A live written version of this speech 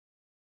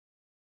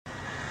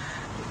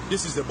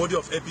This is the body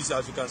of APC,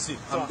 as you can see.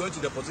 So I'm going to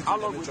deposit. How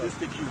long will this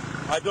take you?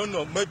 I don't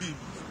know, maybe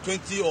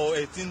 20 or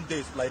 18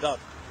 days, like that.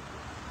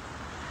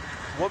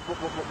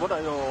 What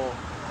are your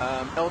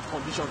health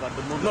conditions at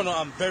the moment? No,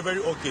 I'm very, very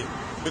okay.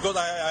 Because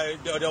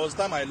there was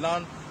time I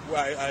learned,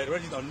 I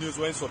read it on news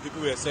when some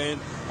people were saying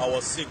I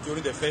was sick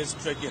during the first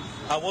trekking.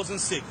 I wasn't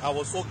sick. I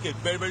was okay,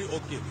 very, very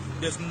okay.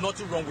 There's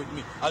nothing wrong with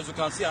me, as you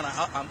can see, and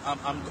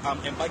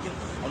I'm embarking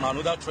on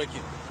another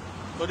trekking.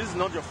 So this is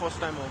not your first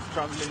time of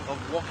traveling, of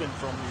walking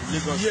from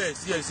Lagos?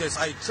 Yes.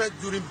 I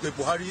trekked during the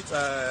Buhari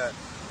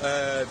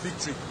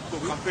victory. To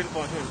campaign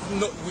for him?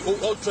 No, we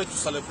all tried to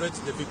celebrate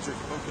the victory.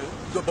 Okay.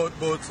 So, but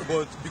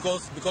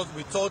because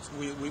we thought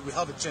we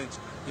have a change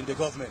in the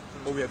government,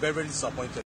 but we are very, very disappointed.